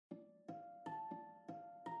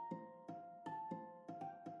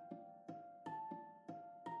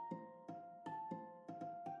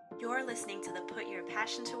You're listening to the Put Your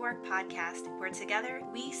Passion to Work podcast, where together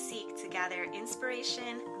we seek to gather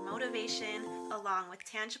inspiration, motivation, along with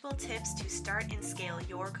tangible tips to start and scale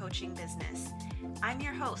your coaching business. I'm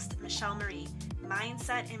your host, Michelle Marie,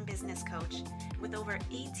 mindset and business coach. With over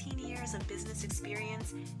 18 years of business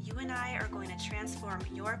experience, you and I are going to transform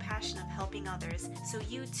your passion of helping others so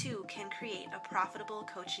you too can create a profitable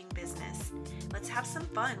coaching business. Let's have some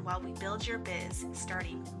fun while we build your biz,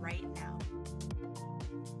 starting right now.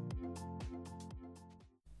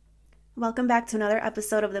 Welcome back to another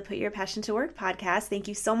episode of the Put Your Passion to Work podcast. Thank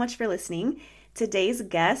you so much for listening. Today's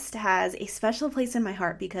guest has a special place in my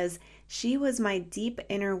heart because she was my deep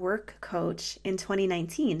inner work coach in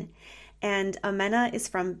 2019. And Amena is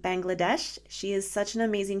from Bangladesh. She is such an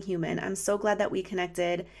amazing human. I'm so glad that we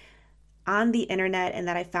connected on the internet and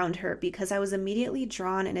that I found her because I was immediately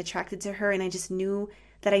drawn and attracted to her, and I just knew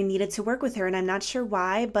that I needed to work with her. And I'm not sure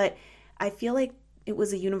why, but I feel like it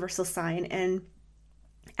was a universal sign. And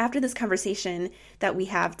after this conversation that we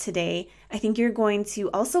have today, I think you're going to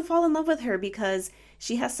also fall in love with her because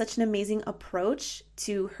she has such an amazing approach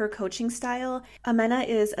to her coaching style. Amena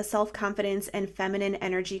is a self-confidence and feminine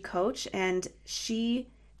energy coach, and she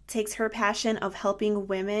takes her passion of helping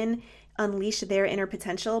women unleash their inner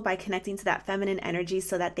potential by connecting to that feminine energy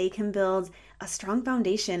so that they can build a strong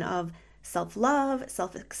foundation of self-love,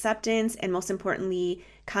 self-acceptance, and most importantly,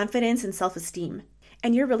 confidence and self-esteem.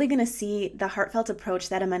 And you're really going to see the heartfelt approach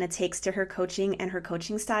that Amena takes to her coaching and her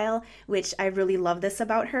coaching style, which I really love this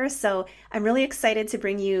about her. So I'm really excited to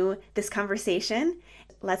bring you this conversation.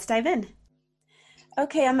 Let's dive in.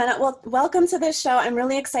 Okay, Amena, well, welcome to this show. I'm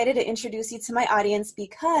really excited to introduce you to my audience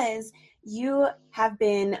because you have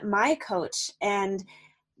been my coach and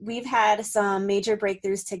we've had some major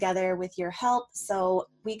breakthroughs together with your help, so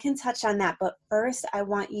we can touch on that. But first, I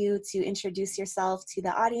want you to introduce yourself to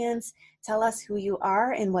the audience. Tell us who you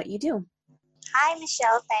are and what you do. Hi,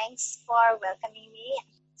 Michelle. Thanks for welcoming me.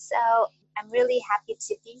 So I'm really happy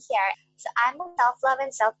to be here. So I'm a self-love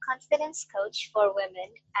and self-confidence coach for women,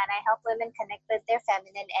 and I help women connect with their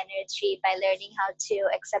feminine energy by learning how to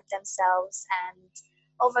accept themselves and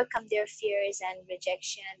overcome their fears and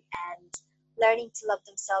rejection and learning to love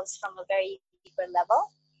themselves from a very deeper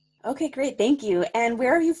level. Okay, great. Thank you. And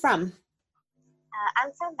where are you from?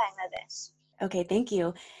 I'm from Bangladesh. Okay, thank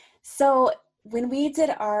you. So when we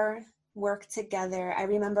did our work together, I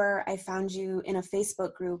remember I found you in a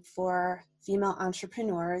Facebook group for female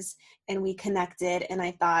entrepreneurs and we connected, and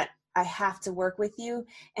I thought, I have to work with you.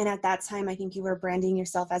 And at that time, I think you were branding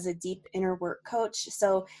yourself as a deep inner work coach.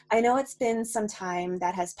 So I know it's been some time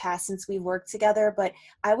that has passed since we worked together, but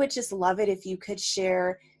I would just love it if you could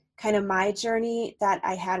share kind of my journey that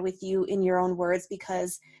I had with you in your own words,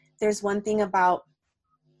 because there's one thing about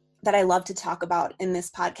that I love to talk about in this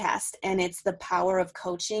podcast, and it's the power of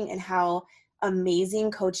coaching and how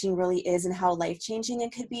amazing coaching really is and how life-changing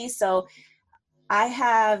it could be. So I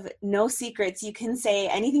have no secrets. You can say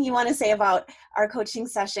anything you want to say about our coaching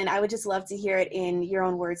session. I would just love to hear it in your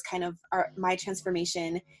own words, kind of my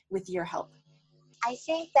transformation with your help. I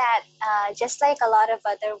think that just like a lot of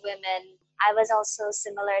other women, I was also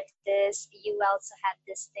similar to this. You also had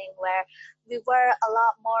this thing where we were a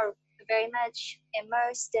lot more very much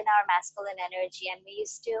immersed in our masculine energy, and we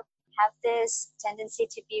used to have this tendency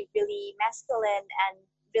to be really masculine and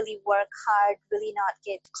really work hard, really not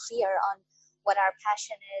get clear on what our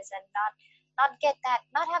passion is, and not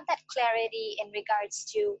have that clarity in regards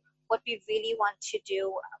to what we really want to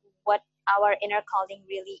do, what our inner calling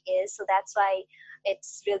really is. So that's why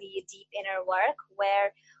it's really deep inner work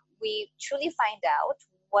where we truly find out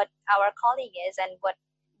what our calling is and what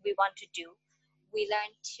we want to do. We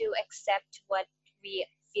learn to accept what we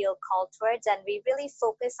feel called towards, and we really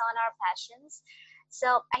focus on our passions.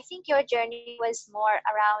 So I think your journey was more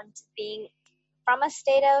around being from a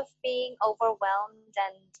state of being overwhelmed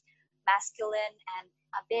and masculine and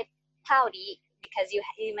a bit pouty, because you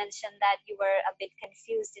mentioned that you were a bit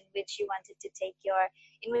confused in which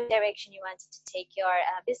direction you wanted to take your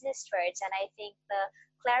business towards. And I think the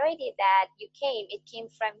clarity that it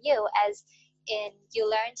came from you, as in you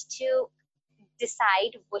learned to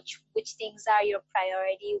decide which things are your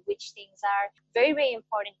priority, which things are very, very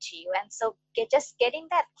important to you. And so just getting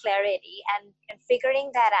that clarity and figuring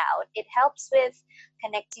that out, it helps with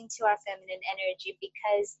connecting to our feminine energy,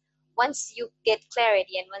 because once you get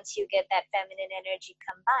clarity and once you get that feminine energy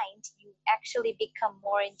combined, you actually become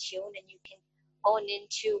more in tune and you can hone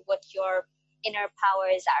into what your inner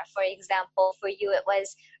powers are. For example, for you, it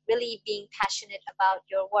was really being passionate about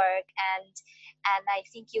your work, and I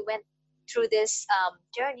think you went through this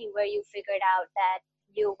journey where you figured out that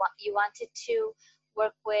you wanted to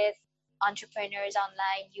work with entrepreneurs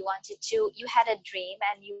online, you had a dream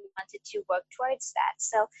and you wanted to work towards that.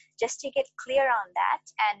 So just to get clear on that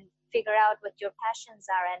and figure out what your passions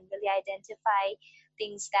are and really identify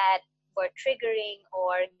things that were triggering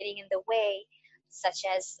or getting in the way, such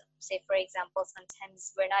as, say, for example,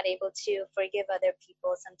 sometimes we're not able to forgive other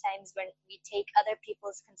people. Sometimes when we take other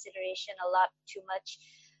people's consideration a lot too much,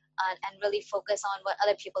 and really focus on what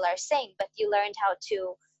other people are saying, but you learned how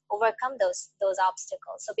to overcome those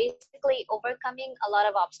obstacles. So basically overcoming a lot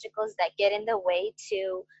of obstacles that get in the way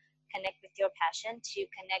to connect with your passion, to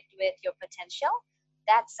connect with your potential,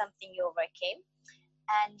 that's something you overcame.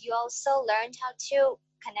 And you also learned how to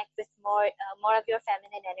connect with more of your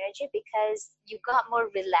feminine energy, because you got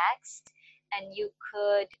more relaxed and you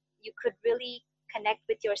could really connect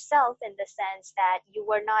with yourself, in the sense that you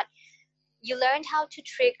learned how to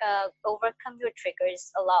overcome your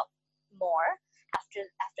triggers a lot more after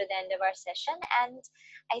the end of our session. And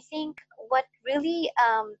I think what really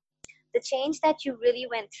the change that you really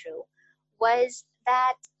went through was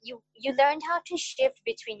that you learned how to shift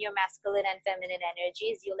between your masculine and feminine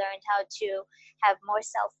energies. You learned how to have more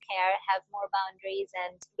self-care, have more boundaries,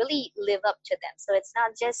 and really live up to them. So it's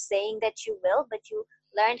not just saying that you will, but you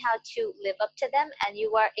learned how to live up to them, and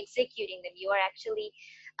you are executing them. You are actually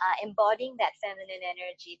embodying that feminine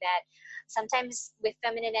energy. That sometimes with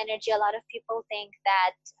feminine energy, a lot of people think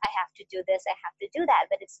that I have to do this, I have to do that,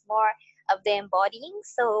 but it's more of the embodying.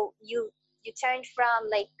 So you turned from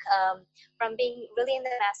from being really in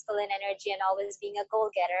the masculine energy and always being a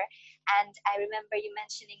goal-getter. And I remember you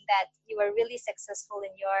mentioning that you were really successful in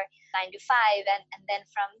your 9 to 5, and then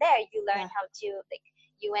from there you learned how to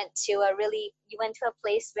you went to a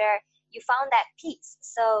place where you found that peace.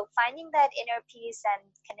 So finding that inner peace and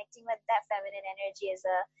connecting with that feminine energy is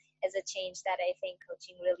a change that I think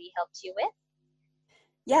coaching really helped you with.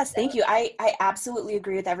 Yes, thank you. I absolutely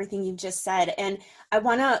agree with everything you've just said. And I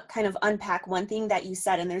want to kind of unpack one thing that you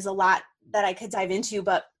said, and there's a lot that I could dive into,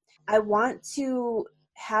 but I want to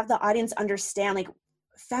have the audience understand like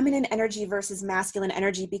feminine energy versus masculine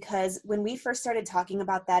energy, because when we first started talking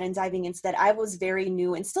about that and diving into that, I was very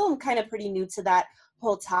new and still am kind of pretty new to that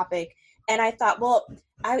whole topic. And I thought, well,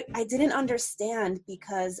 I didn't understand,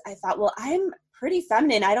 because I thought, well, I'm pretty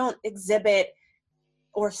feminine. I don't exhibit,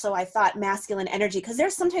 or so I thought, masculine energy, because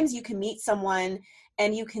there's sometimes you can meet someone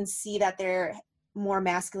and you can see that they're more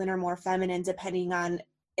masculine or more feminine depending on,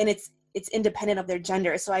 and it's independent of their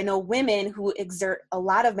gender. So I know women who exert a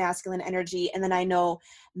lot of masculine energy, and then I know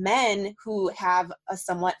men who have a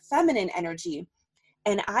somewhat feminine energy.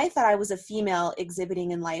 And I thought I was a female exhibiting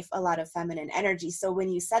in life a lot of feminine energy. So when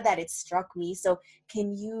you said that, it struck me. So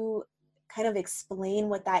can you kind of explain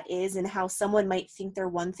what that is and how someone might think they're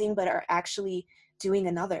one thing but are actually doing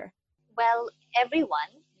another? Well, everyone,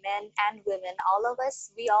 men and women, all of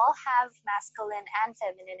us, we all have masculine and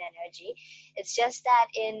feminine energy. It's just that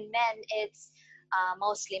in men, it's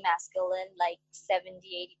mostly masculine, like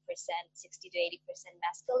 70-80%, 60-80%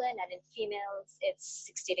 masculine, and in females,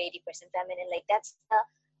 it's 60-80% feminine. Like that's the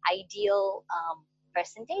ideal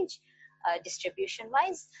percentage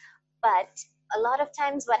distribution-wise. But a lot of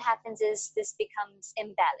times what happens is this becomes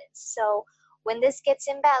imbalanced. So when this gets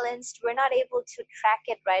imbalanced, we're not able to track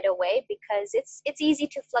it right away, because it's easy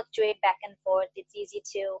to fluctuate back and forth. It's easy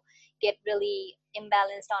to get really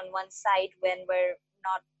imbalanced on one side when we're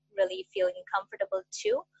not really feeling comfortable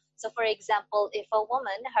too. So for example, if a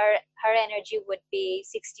woman, her energy would be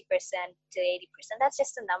 60% to 80%, that's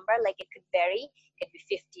just a number. Like it could vary, it could be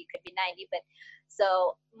 50, it could be 90, but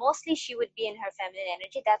so mostly she would be in her feminine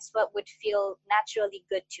energy. That's what would feel naturally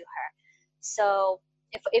good to her. So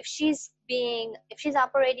if she's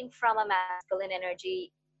operating from a masculine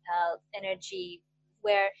energy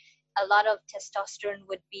where a lot of testosterone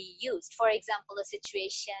would be used. For example, a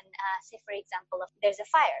situation, say for example, there's a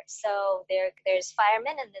fire. So there's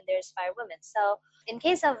firemen and then there's firewomen. So in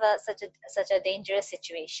case of such a dangerous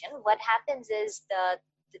situation, what happens is the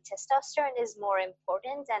testosterone is more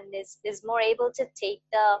important and is more able to take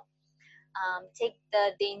the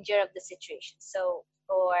danger of the situation. So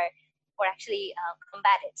or actually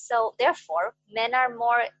combat it. So therefore, men are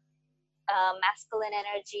more masculine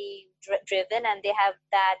energy driven, and they have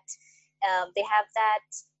that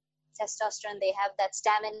testosterone, they have that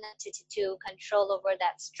stamina to control over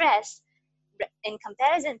that stress in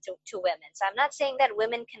comparison to women. So I'm not saying that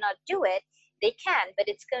women cannot do it. They can, but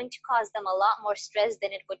it's going to cause them a lot more stress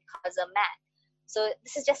than it would cause a man. So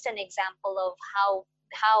this is just an example of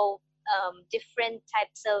how different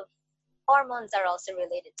types of hormones are also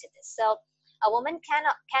related to this. So a woman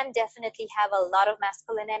can definitely have a lot of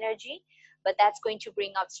masculine energy, but that's going to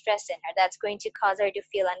bring out stress in her. That's going to cause her to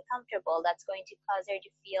feel uncomfortable. That's going to cause her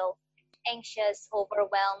to feel anxious,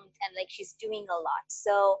 overwhelmed, and like she's doing a lot.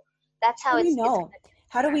 So that's How how do we it's know? gonna do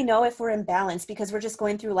How for do her. we know if we're in balance? Because we're just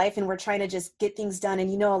going through life and we're trying to just get things done.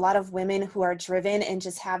 And a lot of women who are driven and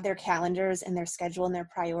just have their calendars and their schedule and their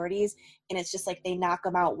priorities, and it's just like they knock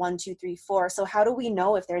them out 1, 2, 3, 4. So how do we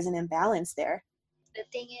know if there's an imbalance there? The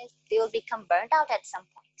thing is, they will become burned out at some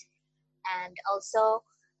point. And also,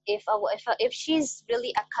 if she's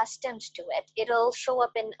really accustomed to it, it'll show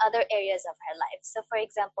up in other areas of her life. So for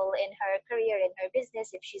example, in her career, in her business,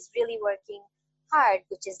 if she's really working hard,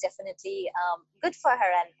 which is definitely good for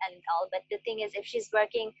her and all, but the thing is, if she's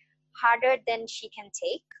working harder than she can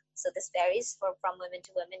take, so this varies from women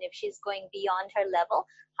to women, if she's going beyond her level,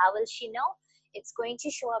 how will she know? It's going to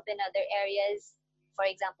show up in other areas. For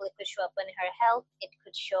example, it could show up in her health, it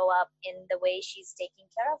could show up in the way she's taking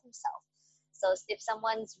care of herself. So if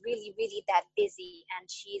someone's really, really that busy and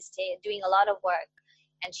she's doing a lot of work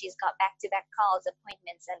and she's got back-to-back calls,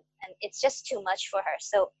 appointments, and it's just too much for her.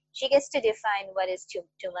 So she gets to define what is too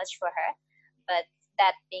much for her. But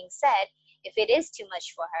that being said, if it is too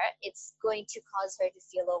much for her, it's going to cause her to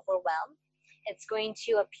feel overwhelmed. It's going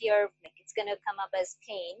to appear like it's going to come up as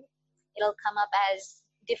pain. It'll come up as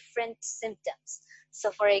different symptoms.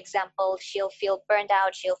 So for example, she'll feel burned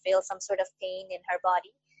out. She'll feel some sort of pain in her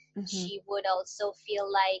body. Mm-hmm. She would also feel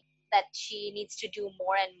like that she needs to do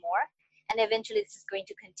more and more, and eventually this is going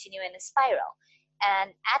to continue in a spiral.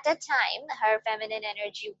 And at a time, her feminine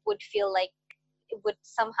energy would feel like it would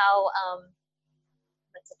somehow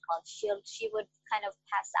what's it called, she would kind of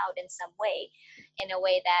pass out in some way, in a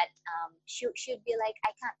way that she would be like,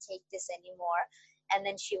 I can't take this anymore, and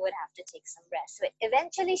then she would have to take some rest. So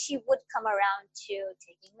eventually she would come around to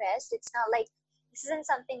taking rest. It's not like, this isn't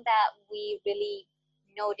something that we really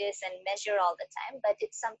notice and measure all the time, but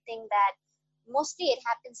it's something that mostly it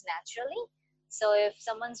happens naturally. So if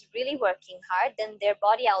someone's really working hard, then their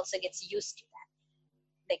body also gets used to that.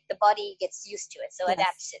 Like the body gets used to it, so Yes.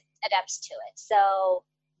 adapts to it. So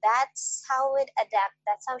that's how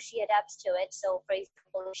she adapts to it. So for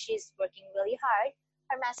example, if she's working really hard,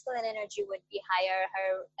 her masculine energy would be higher,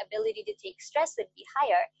 her ability to take stress would be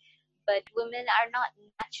higher. But women are not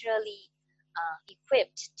naturally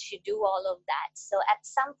equipped to do all of that. So at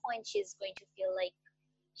some point, she's going to feel like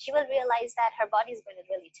she will realize that her body is going to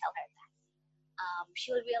really tell her that.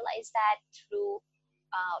 She will realize that through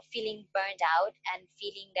feeling burned out and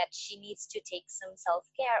feeling that she needs to take some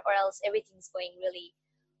self-care, or else everything's going really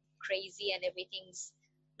crazy and everything's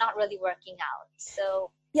not really working out.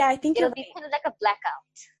 So Yeah, I think you're it'll be right. kind of like a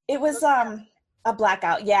blackout. It was a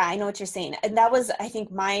blackout. Yeah, I know what you're saying. And that was, I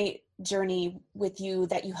think, my journey with you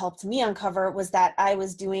that you helped me uncover, was that I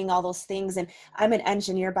was doing all those things, and I'm an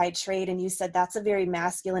engineer by trade, and you said that's a very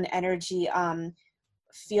masculine energy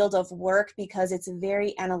field of work, because it's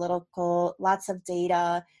very analytical, lots of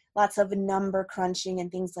data, lots of number crunching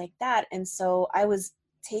and things like that. And so I was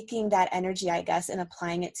taking that energy, I guess, and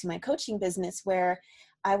applying it to my coaching business, where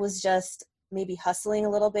I was just maybe hustling a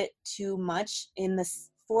little bit too much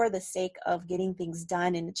for the sake of getting things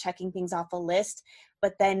done and checking things off a list,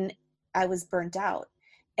 but then I was burnt out.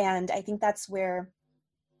 And I think that's where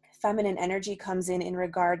feminine energy comes in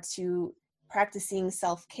regard to practicing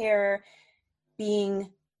self-care,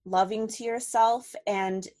 being loving to yourself.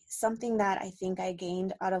 And something that I think I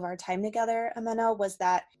gained out of our time together, Amena, was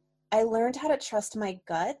that I learned how to trust my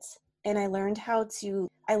gut, and I learned how to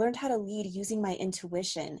lead using my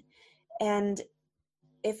intuition. And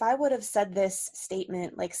if I would have said this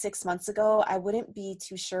statement like 6 months ago, I wouldn't be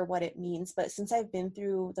too sure what it means. But since I've been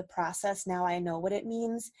through the process, now I know what it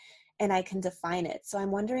means and I can define it. So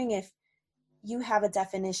I'm wondering if you have a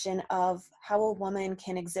definition of how a woman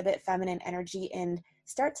can exhibit feminine energy and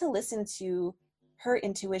start to listen to her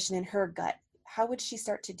intuition and her gut. How would she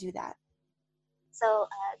start to do that? So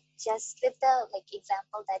just with the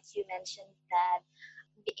example that you mentioned, that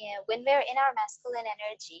when we're in our masculine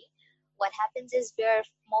energy, what happens is we're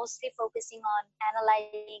mostly focusing on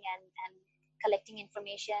analyzing and collecting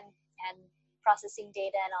information and processing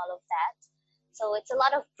data and all of that. So it's a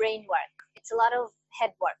lot of brain work. It's a lot of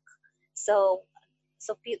head work. So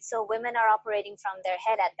women are operating from their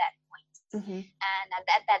head at that point. Mm-hmm. And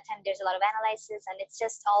at that time, there's a lot of analysis, and it's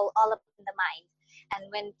just all up in the mind.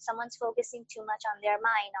 And when someone's focusing too much on their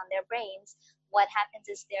mind, on their brains, what happens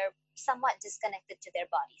is they're somewhat disconnected to their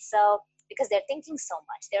body. So because they're thinking so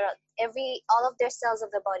much, all of their cells of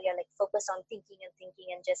the body are focused on thinking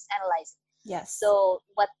and just analyzing. Yes. So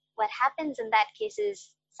what happens in that case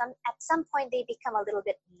is at some point they become a little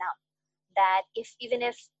bit numb. That even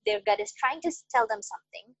if their gut is trying to tell them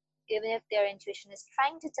something, even if their intuition is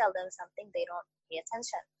trying to tell them something, they don't pay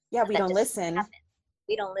attention. Yeah, we don't listen.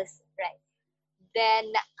 We don't listen, right?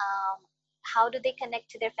 Then how do they connect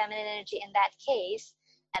to their feminine energy in that case?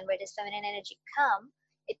 And where does feminine energy come?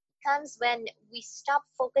 It comes when we stop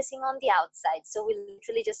focusing on the outside. So we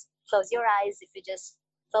literally just close your eyes. If you just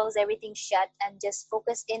close everything shut and just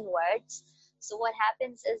focus inwards, so what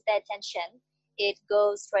happens is the attention, it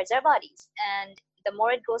goes towards our bodies. And the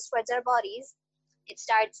more it goes towards our bodies, it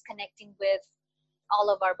starts connecting with all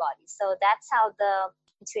of our bodies. So that's how the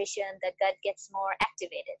intuition, the gut gets more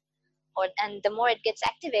activated. And the more it gets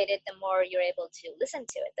activated, the more you're able to listen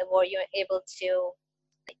to it, the more you're able to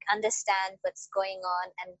understand what's going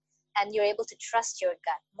on, and you're able to trust your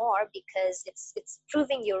gut more because it's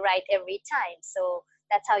proving you right every time. So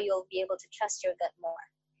that's how you'll be able to trust your gut more.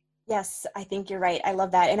 Yes, I think you're right. I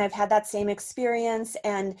love that. And I've had that same experience.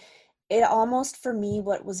 And it almost, for me,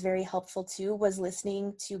 what was very helpful too was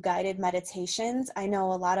listening to guided meditations. I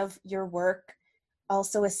know a lot of your work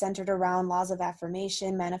also is centered around laws of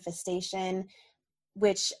affirmation, manifestation,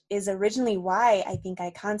 which is originally why I think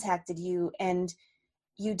I contacted you. And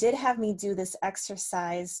you did have me do this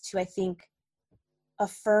exercise to, I think,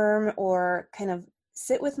 affirm or kind of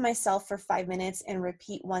sit with myself for 5 minutes and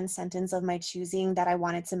repeat one sentence of my choosing that I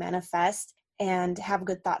wanted to manifest and have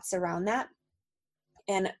good thoughts around that.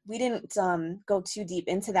 And we didn't go too deep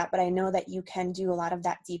into that, but I know that you can do a lot of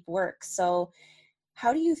that deep work. So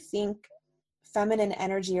how do you think feminine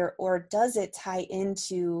energy, or does it tie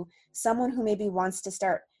into someone who maybe wants to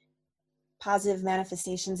start positive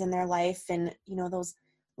manifestations in their life and, those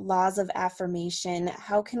laws of affirmation?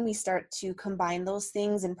 How can we start to combine those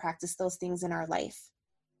things and practice those things in our life?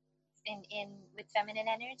 In with feminine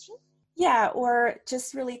energy? Yeah, or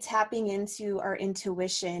just really tapping into our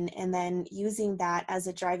intuition and then using that as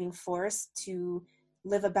a driving force to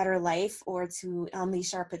live a better life or to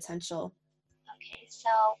unleash our potential. Okay, so,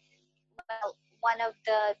 well, one of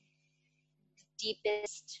the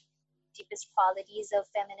deepest qualities of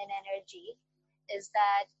feminine energy is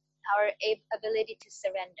that our ability to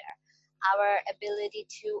surrender, our ability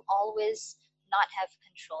to always not have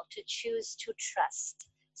control, to choose to trust.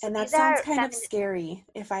 So and that sounds kind of scary,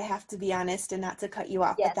 if I have to be honest, and not to cut you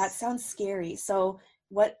off, yes. But that sounds scary. So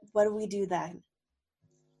what do we do then?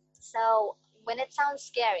 So when it sounds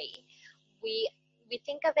scary, we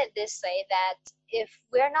think of it this way, that if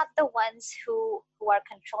we're not the ones who are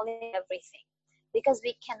controlling everything, because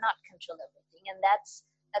we cannot control everything, and that's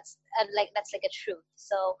like a truth.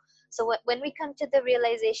 So when we come to the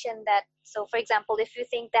realization that, so for example, if you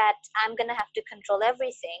think that I'm gonna have to control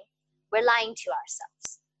everything, we're lying to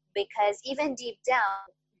ourselves. Because even deep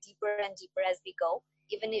down, deeper and deeper as we go,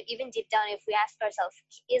 even deep down, if we ask ourselves,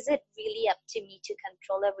 is it really up to me to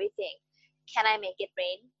control everything? Can I make it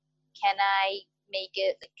rain? Can I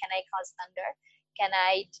cause thunder? Can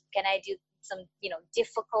I do some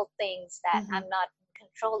difficult things that I'm not in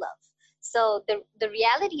control of? So the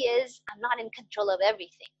reality is, I'm not in control of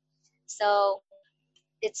everything. So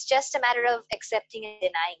it's just a matter of accepting and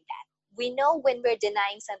denying that. We know when we're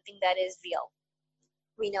denying something that is real.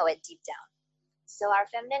 We know it deep down. So our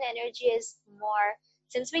feminine energy is more,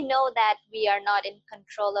 since we know that we are not in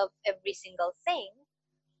control of every single thing,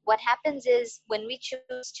 what happens is when we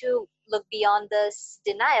choose to look beyond this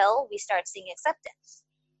denial, we start seeing acceptance.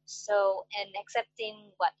 So, and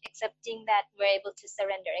accepting what? Accepting that we're able to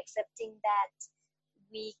surrender, accepting that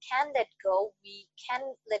we can let go. We can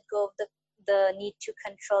let go of the need to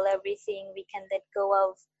control everything. We can let go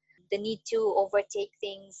of the need to overtake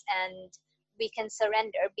things, and we can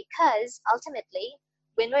surrender, because ultimately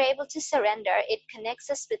when we're able to surrender, it connects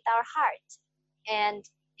us with our heart, and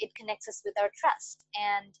it connects us with our trust,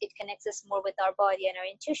 and it connects us more with our body and our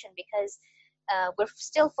intuition, because we're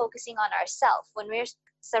still focusing on ourselves. When we're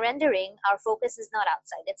surrendering, our focus is not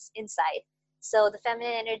outside, it's inside. So the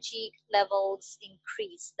feminine energy levels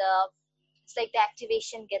increase. It's like the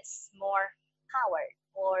activation gets more powered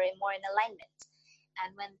or more in alignment.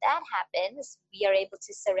 And when that happens, we are able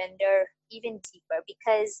to surrender even deeper,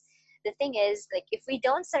 because the thing is, like, if we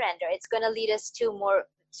don't surrender, it's going to lead us to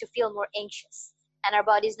feel more anxious, and our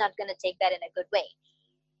body's not going to take that in a good way.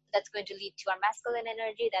 That's going to lead to our masculine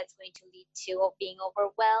energy. That's going to lead to being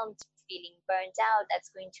overwhelmed, feeling burnt out. That's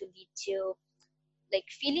going to lead to like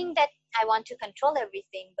feeling that I want to control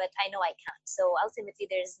everything, but I know I can't. So ultimately,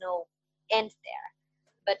 there's no end there.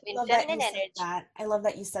 But in feminine energy, I love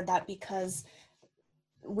that you said that, because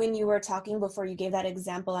when you were talking before you gave that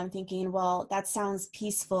example, I'm thinking, well, that sounds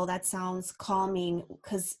peaceful. That sounds calming,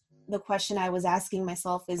 because the question I was asking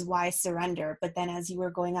myself is why surrender? But then as you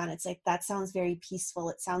were going on, it's like, that sounds very peaceful.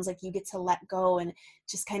 It sounds like you get to let go, and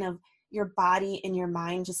just kind of your body and your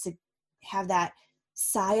mind just to have that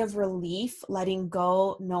sigh of relief, letting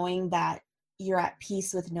go, knowing that you're at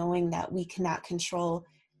peace with knowing that we cannot control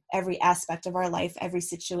every aspect of our life, every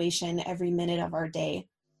situation, every minute of our day.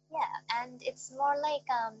 Yeah, and it's more like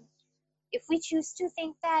if we choose to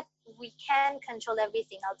think that we can control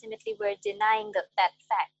everything, ultimately we're denying that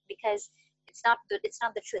fact, because it's not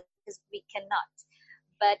the truth, because we cannot.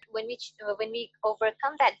 But when we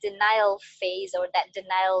overcome that denial phase or that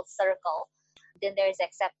denial circle, then there's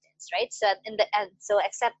acceptance, right? So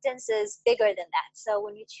acceptance is bigger than that. So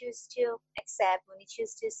when we choose to accept, when we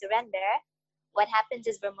choose to surrender, what happens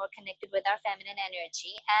is we're more connected with our feminine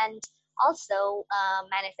energy, and also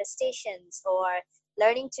manifestations, or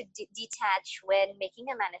learning to detach when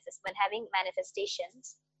when having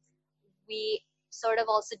manifestations. We sort of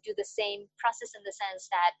also do the same process, in the sense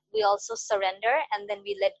that we also surrender and then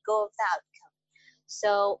we let go of the outcome.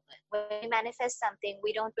 So when we manifest something,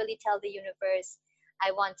 we don't really tell the universe,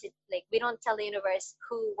 I want it, like, we don't tell the universe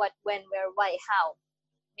who, what, when, where, why, how.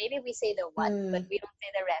 Maybe we say the what, but we don't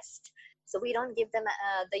say the rest. So we don't give them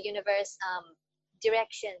the universe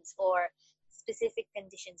directions or specific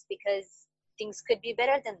conditions, because things could be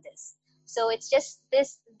better than this. So it's just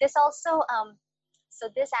this also so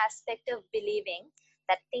this aspect of believing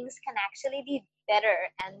that things can actually be better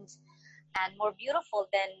and more beautiful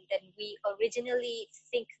than we originally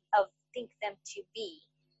think them to be.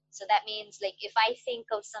 So that means, like, if I think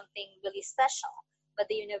of something really special, but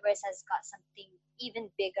the universe has got something even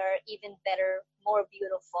bigger, even better, more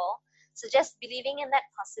beautiful. So just believing in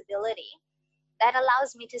that possibility, that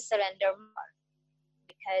allows me to surrender more,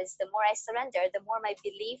 because the more I surrender, the more my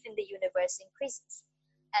belief in the universe increases.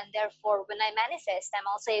 And therefore, when I manifest, I'm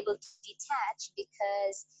also able to detach,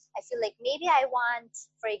 because I feel like maybe I want,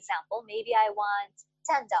 for example, maybe I want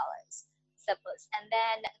 $10, suppose, and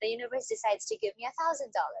then the universe decides to give me $1,000.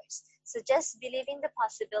 So just believing the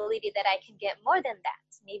possibility that I can get more than that.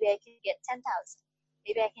 Maybe I can get 10,000.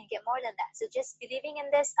 Maybe I can get more than that. So just believing in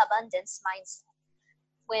this abundance mindset.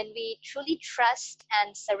 When we truly trust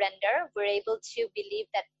and surrender, we're able to believe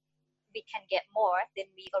that we can get more than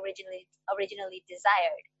we originally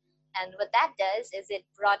desired. And what that does is it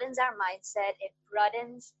broadens our mindset, it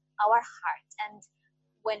broadens our heart. And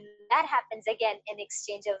when that happens, again, in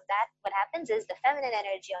exchange of that, what happens is the feminine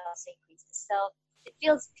energy also increases. So it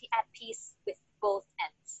feels at peace with both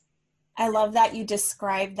ends. I love that you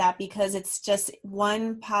described that, because it's just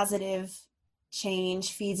one positive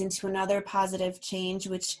change feeds into another positive change,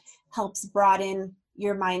 which helps broaden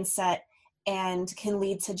your mindset and can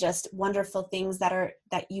lead to just wonderful things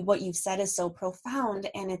what you've said is so profound,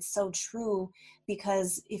 and it's so true,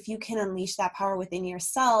 because if you can unleash that power within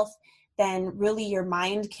yourself, then really your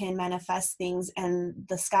mind can manifest things, and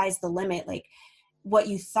the sky's the limit. Like, what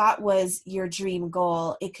you thought was your dream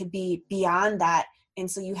goal, it could be beyond that. And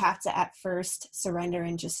so you have to at first surrender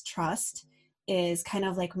and just trust, is kind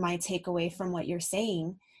of like my takeaway from what you're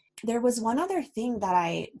saying. There was one other thing that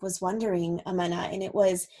I was wondering, Amena, and it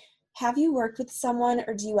was, have you worked with someone,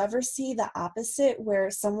 or do you ever see the opposite, where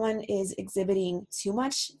someone is exhibiting too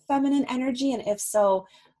much feminine energy? And if so,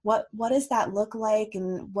 what does that look like,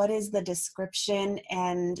 and what is the description,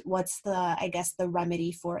 and what's the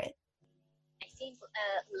remedy for it? I think,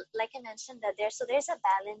 like I mentioned, that there's a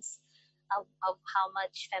balance of how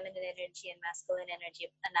much feminine energy and masculine energy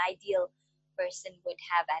an ideal person would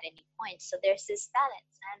have at any point. So there's this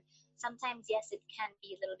balance, and sometimes, yes, it can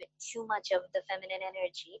be a little bit too much of the feminine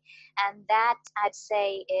energy, and that, I'd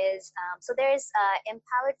say, is so there's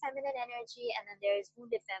empowered feminine energy, and then there's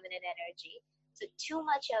wounded feminine energy. So too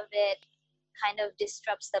much of it kind of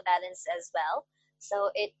disrupts the balance as well. So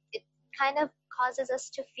it kind of causes us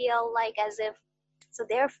to feel like as if, so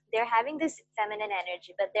they're having this feminine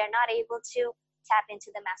energy, but they're not able to tap into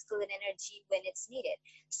the masculine energy when it's needed.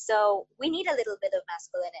 So we need a little bit of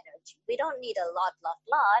masculine energy. We don't need a lot,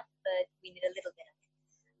 but we need a little bit of it.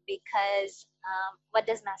 Because what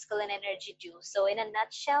does masculine energy do? So in a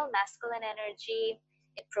nutshell, masculine energy,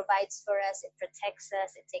 it provides for us, it protects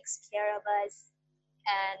us, it takes care of us,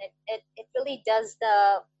 and it really does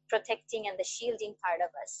the protecting and the shielding part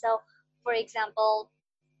of us. So, for example,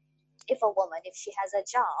 if a woman, if she has a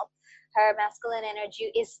job, her masculine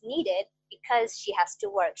energy is needed because she has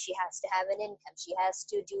to work, she has to have an income, she has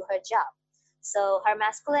to do her job. So her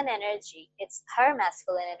masculine energy, it's her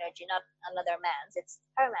masculine energy, not another man's, it's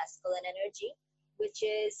her masculine energy, which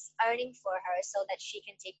is earning for her so that she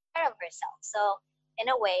can take care of herself. So in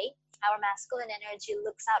a way, our masculine energy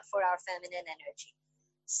looks out for our feminine energy.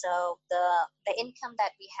 So the income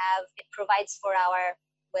that we have, it provides for our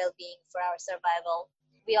well-being, for our survival.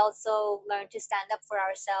 We also learn to stand up for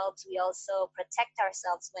ourselves. We also protect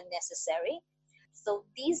ourselves when necessary. So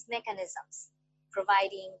these mechanisms,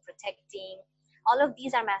 providing, protecting, all of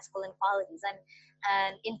these are masculine qualities.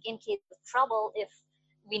 And in case of trouble, if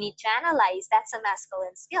we need to analyze. That's a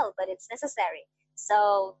masculine skill, but it's necessary.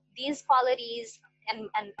 So these qualities, and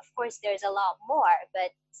of course there's a lot more,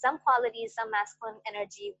 but some qualities, some masculine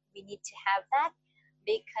energy, we need to have that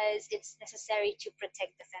because it's necessary to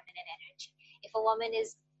protect the feminine energy. If a woman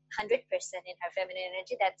is 100% in her feminine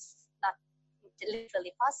energy, that's not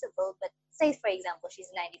literally possible, but say for example she's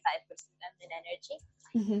 95% feminine energy,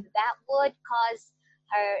 that would cause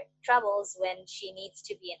her troubles when she needs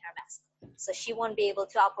to be in her masculine. So she won't be able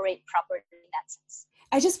to operate properly in that sense.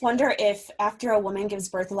 I just wonder if after a woman gives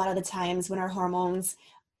birth, a lot of the times when our hormones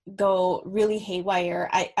go really haywire,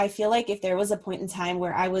 I feel like if there was a point in time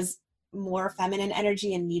where I was more feminine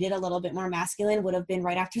energy and needed a little bit more masculine, would have been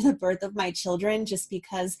right after the birth of my children, just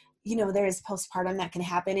because, you know, there is postpartum that can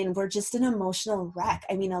happen and we're just an emotional wreck.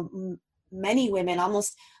 I mean, many women,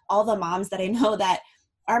 almost all the moms that I know that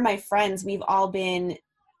are my friends, we've all been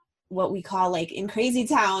what we call like in crazy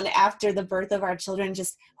town after the birth of our children,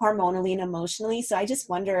 just hormonally and emotionally. So I just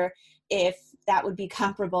wonder if that would be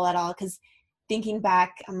comparable at all. Because thinking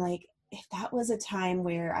back, I'm like, if that was a time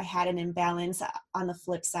where I had an imbalance, on the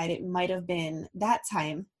flip side, it might have been that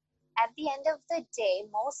time. At the end of the day,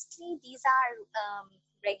 mostly these are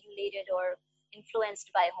regulated or influenced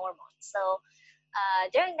by hormones. So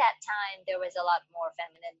during that time, there was a lot more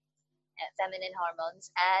feminine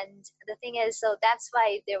hormones, and the thing is, so that's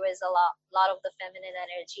why there was a lot of the feminine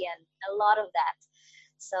energy and a lot of that.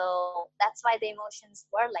 So that's why the emotions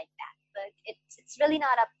were like that. But it's really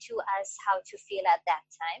not up to us how to feel at that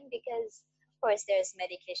time, because of course there's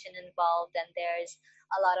medication involved and there's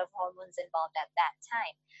a lot of hormones involved at that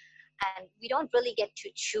time, and we don't really get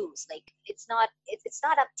to choose. Like it's not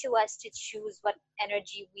up to us to choose what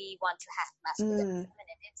energy we want to have, masculine or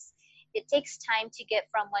feminine. It takes time to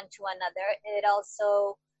get from one to another. It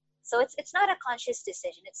also, so it's not a conscious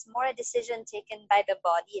decision. It's more a decision taken by the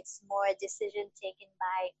body. It's more a decision taken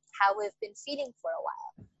by how we've been feeling for a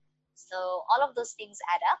while. So all of those things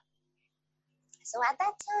add up. So at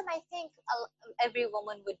that time, I think every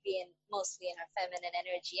woman would be mostly in her feminine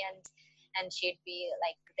energy, and she'd be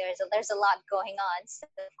like, there's a lot going on.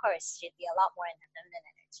 So of course, she'd be a lot more in her feminine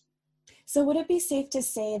energy. So would it be safe to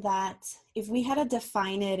say that if we had to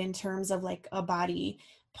define it in terms of like a body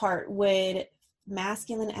part, would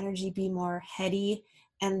masculine energy be more heady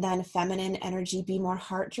and then feminine energy be more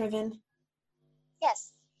heart driven?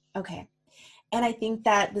 Yes. Okay. And I think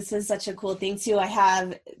that this is such a cool thing too. I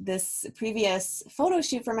have this previous photo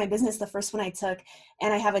shoot for my business, the first one I took,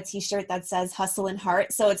 and I have a t-shirt that says hustle and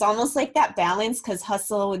heart. So it's almost like that balance, because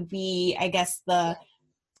hustle would be, I guess, the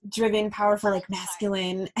driven, powerful, like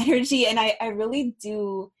masculine energy. And I really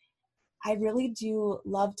do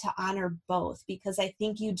love to honor both, because I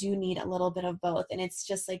think you do need a little bit of both. And it's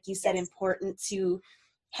just like you said, important to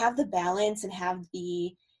have the balance and have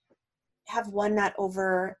one not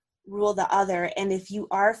overrule the other. And if you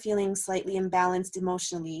are feeling slightly imbalanced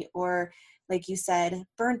emotionally, or like you said,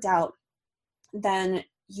 burnt out, then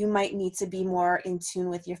you might need to be more in tune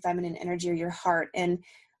with your feminine energy or your heart. And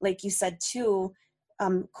like you said too,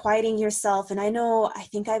 quieting yourself. And I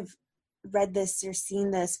think I've read this or seen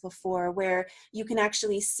this before, where you can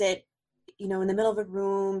actually sit, in the middle of a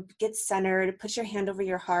room, get centered, put your hand over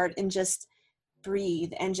your heart and just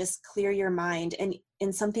breathe and just clear your mind. And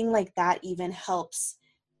something like that even helps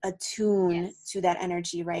attune to that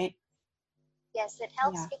energy, right? Yes, it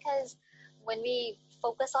helps because when we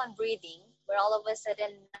focus on breathing, we're all of a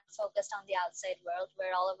sudden not focused on the outside world.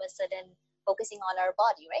 We're all of a sudden focusing on our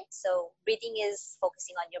body, right? So breathing is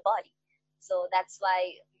focusing on your body. So that's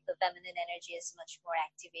why the feminine energy is much more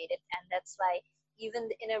activated. And that's why even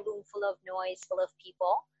in a room full of noise, full of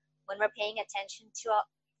people, when we're paying attention to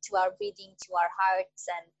our breathing, to our hearts,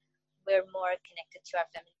 and we're more connected to our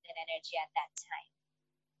feminine energy at that time.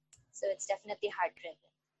 So it's definitely heart driven.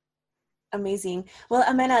 Amazing. Well,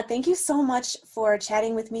 Amena, thank you so much for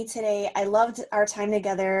chatting with me today. I loved our time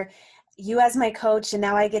together. You as my coach, and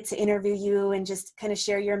now I get to interview you and just kind of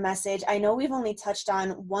share your message. I know we've only touched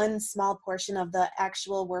on one small portion of the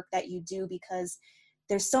actual work that you do, because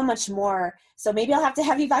there's so much more. So maybe I'll have to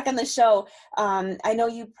have you back on the show. I know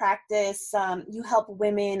you practice, you help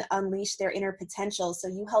women unleash their inner potential. So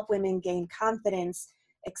you help women gain confidence,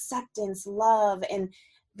 acceptance, love, and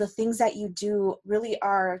the things that you do really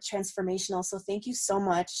are transformational. So thank you so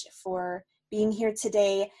much for being here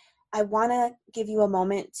today. I want to give you a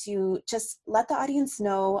moment to just let the audience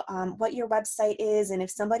know what your website is, and if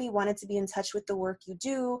somebody wanted to be in touch with the work you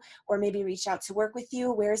do, or maybe reach out to work with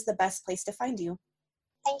you, where's the best place to find you?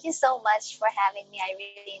 Thank you so much for having me. I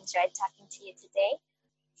really enjoyed talking to you today.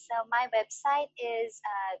 So my website is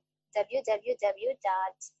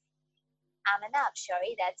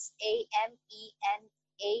www.amenaabshari, that's AMENAABSHARI,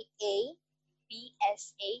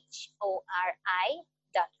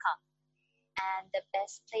 AABSHORI.com. And the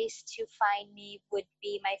best place to find me would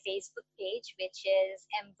be my Facebook page, which is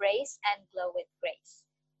Embrace and Glow with Grace.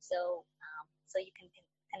 So you can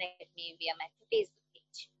connect with me via my Facebook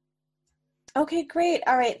page. Okay, great.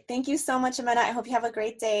 All right. Thank you so much, Amanda. I hope you have a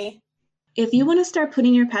great day. If you want to start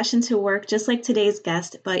putting your passion to work just like today's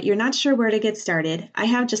guest, but you're not sure where to get started, I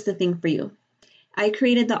have just the thing for you. I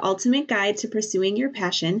created the ultimate guide to pursuing your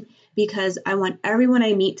passion because I want everyone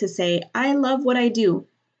I meet to say, I love what I do.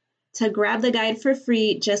 To grab the guide for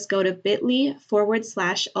free, just go to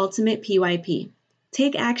bit.ly/ultimatepyp.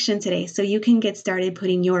 Take action today so you can get started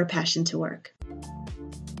putting your passion to work.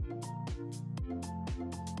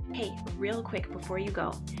 Hey, real quick before you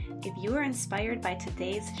go, if you are inspired by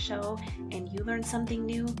today's show and you learned something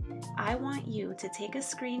new, I want you to take a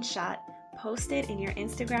screenshot, post it in your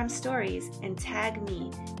Instagram stories, and tag me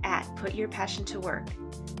at Put Your Passion to Work.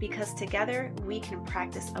 Because together we can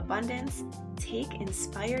practice abundance, take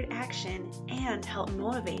inspired action, and help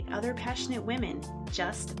motivate other passionate women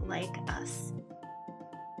just like us.